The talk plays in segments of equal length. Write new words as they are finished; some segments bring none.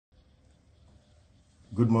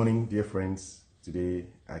Good morning, dear friends. Today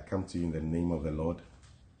I come to you in the name of the Lord,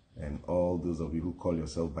 and all those of you who call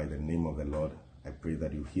yourself by the name of the Lord, I pray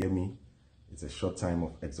that you hear me. It's a short time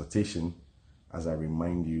of exhortation as I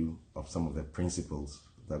remind you of some of the principles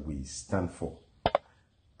that we stand for.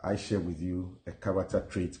 I share with you a character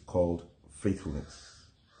trait called faithfulness.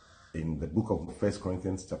 In the book of 1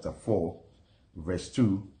 Corinthians chapter 4, verse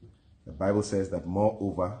 2, the Bible says that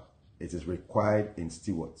moreover, it is required in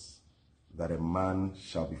stewards that a man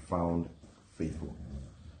shall be found faithful.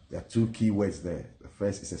 There are two key words there. The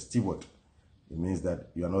first is a steward. It means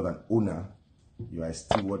that you are not an owner, you are a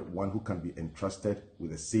steward, one who can be entrusted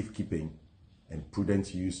with the safekeeping and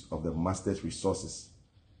prudent use of the master's resources,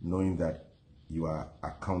 knowing that you are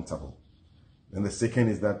accountable. Then the second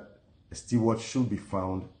is that a steward should be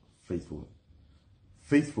found faithful.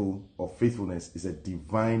 Faithful or faithfulness is a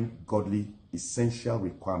divine, godly, essential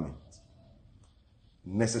requirement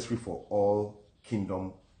necessary for all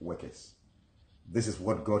kingdom workers. This is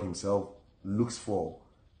what God himself looks for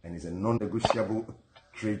and is a non-negotiable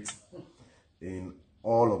trait in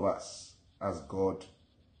all of us as God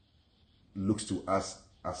looks to us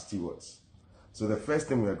as stewards. So the first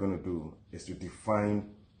thing we are going to do is to define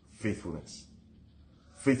faithfulness.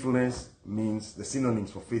 Faithfulness means the synonyms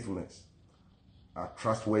for faithfulness are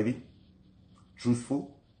trustworthy,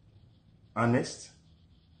 truthful, honest,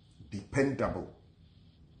 dependable,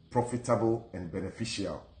 profitable, and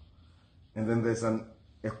beneficial. And then there's a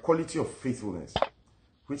quality of faithfulness,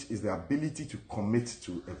 which is the ability to commit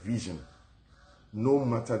to a vision, no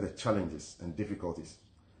matter the challenges and difficulties,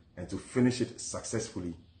 and to finish it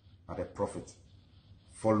successfully at a profit,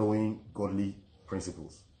 following godly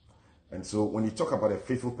principles. And so when you talk about a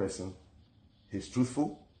faithful person, he's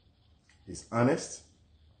truthful, he's honest,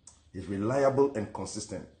 he's reliable and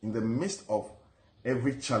consistent. In the midst of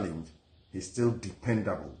every challenge, he's still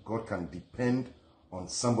dependable. God can depend on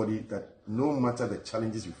somebody that no matter the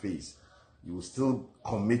challenges you face, you will still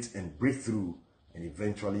commit and break through and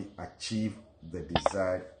eventually achieve the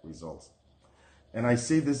desired results. And I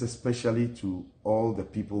say this especially to all the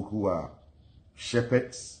people who are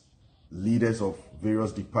shepherds, leaders of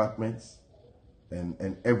various departments,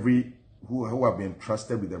 and every who have been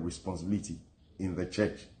entrusted with the responsibility in the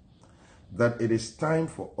church, that it is time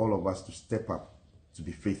for all of us to step up to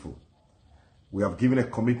be faithful. We have given a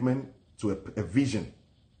commitment to a vision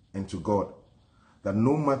and to God, that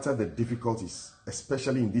no matter the difficulties,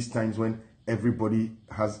 especially in these times when everybody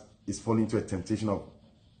is falling into a temptation of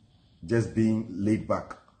just being laid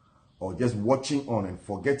back or just watching on and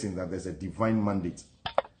forgetting that there's a divine mandate,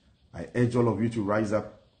 I urge all of you to rise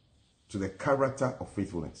up to the character of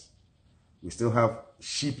faithfulness. We still have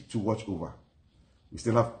sheep to watch over. We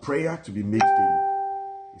still have prayer to be made daily.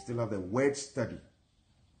 We still have the word study.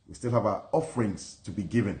 We still have our offerings to be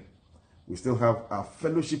given. We still have our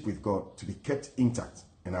fellowship with God to be kept intact,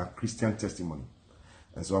 and our Christian testimony.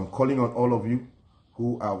 And so I'm calling on all of you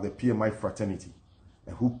who are of the PMI fraternity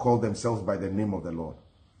and who call themselves by the name of the Lord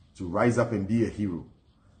to rise up and be a hero.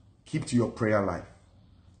 Keep to your prayer life.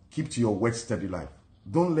 Keep to your word study life.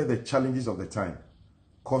 Don't let the challenges of the time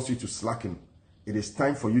cause you to slacken. It is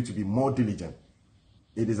time for you to be more diligent.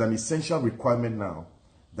 It is an essential requirement now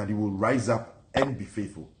that you will rise up and be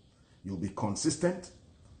faithful. You'll be consistent,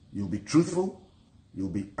 you'll be truthful, you'll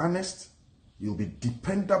be honest, you'll be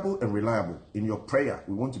dependable and reliable in your prayer.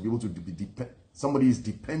 We want to be able to be somebody is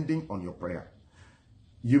depending on your prayer.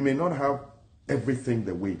 You may not have everything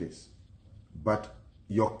the way it is, but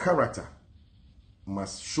your character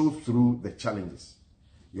must show through the challenges.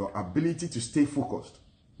 Your ability to stay focused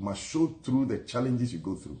must show through the challenges you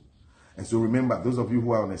go through. And so remember, those of you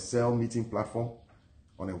who are on a cell meeting platform,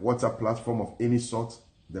 on a WhatsApp platform of any sort,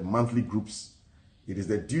 the monthly groups, it is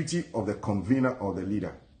the duty of the convener or the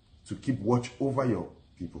leader to keep watch over your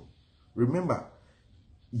people. Remember,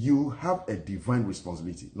 you have a divine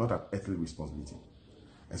responsibility, not an earthly responsibility.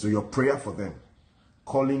 And so your prayer for them,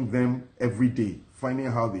 calling them every day, finding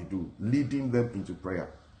out how they do, leading them into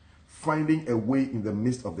prayer, finding a way in the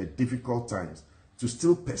midst of the difficult times to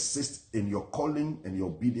still persist in your calling and your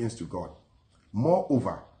obedience to God.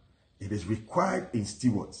 Moreover, it is required in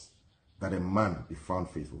stewards that a man be found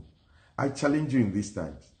faithful. I challenge you in these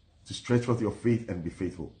times to stretch forth your faith and be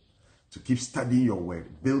faithful, to keep studying your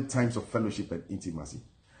word, build times of fellowship and intimacy,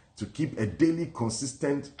 to keep a daily,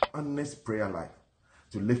 consistent, honest prayer life,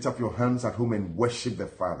 to lift up your hands at home and worship the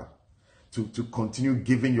Father, to continue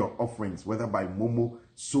giving your offerings, whether by Momo,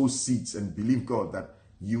 sow seeds and believe God that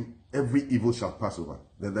every evil shall pass over,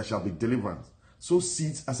 that there shall be deliverance. Sow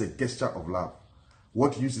seeds as a gesture of love.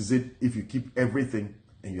 What use is it if you keep everything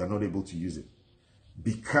and you are not able to use it?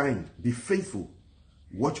 Be kind, be faithful,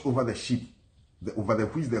 watch over the sheep, over the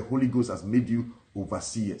which the Holy Ghost has made you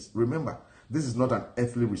overseers. Remember, this is not an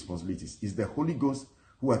earthly responsibility. It's the Holy Ghost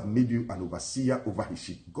who has made you an overseer over his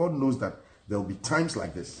sheep. God knows that there will be times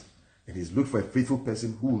like this, and he's looked for a faithful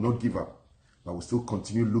person who will not give up, but will still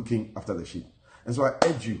continue looking after the sheep. And so I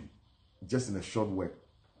urge you, just in a short word,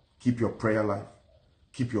 keep your prayer life,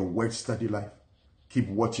 keep your word study life, keep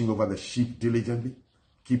watching over the sheep diligently,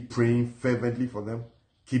 keep praying fervently for them,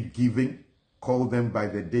 keep giving, call them by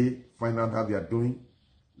the day, find out how they are doing,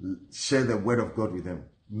 share the word of God with them.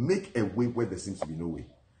 Make a way where there seems to be no way.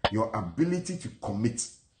 Your ability to commit,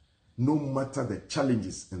 no matter the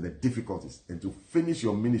challenges and the difficulties, and to finish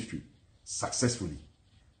your ministry successfully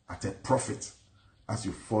at a profit as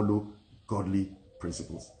you follow godly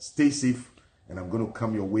principles. Stay safe, and I'm going to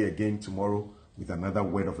come your way again tomorrow with another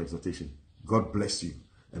word of exhortation. God bless you,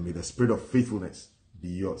 and may the spirit of faithfulness be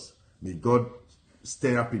yours. May God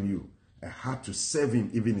stir up in you a heart to serve him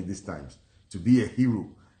even in these times, to be a hero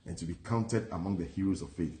and to be counted among the heroes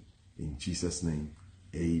of faith. In Jesus' name,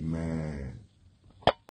 amen.